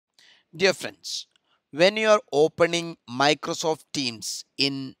Dear friends, when you are opening Microsoft Teams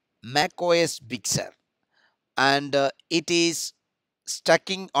in macOS Big Sur and it is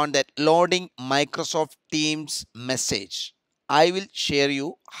stucking on that loading Microsoft Teams message, I will share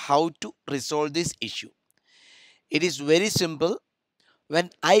you how to resolve this issue. It is very simple. When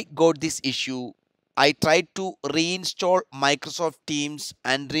I got this issue, I tried to reinstall Microsoft Teams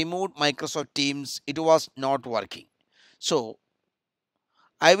and removed Microsoft Teams. It was not working. So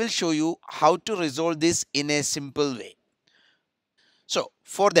I will show you how to resolve this in a simple way. So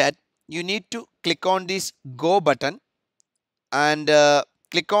for that, you need to click on this go button and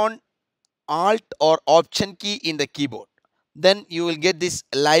click on alt or option key in the keyboard. Then you will get this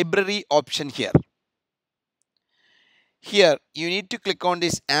library option here. Here you need to click on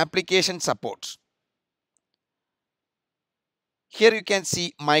this application supports. Here you can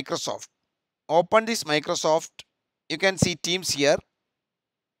see Microsoft. Open this Microsoft. You can see Teams here.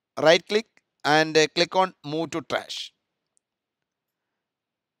 Right click and click on move to trash.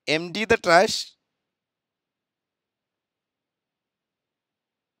 Empty the trash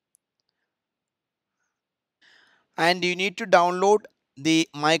and you need to download the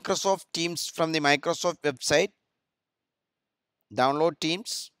Microsoft Teams from the Microsoft website. Download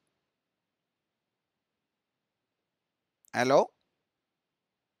Teams. Hello.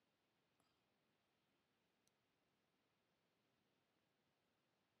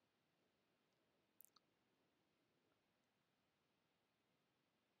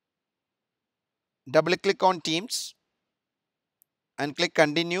 Double click on Teams and click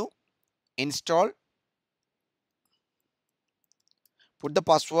continue. Install. Put the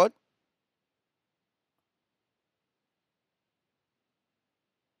password.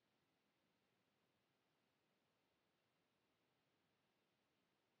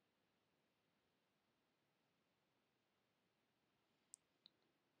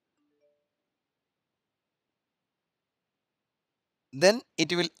 Then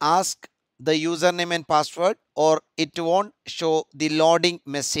it will ask the username and password or it won't show the loading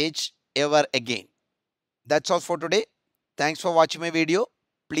message ever again. That's all for today. Thanks for watching my video.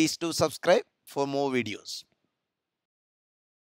 Please do subscribe for more videos.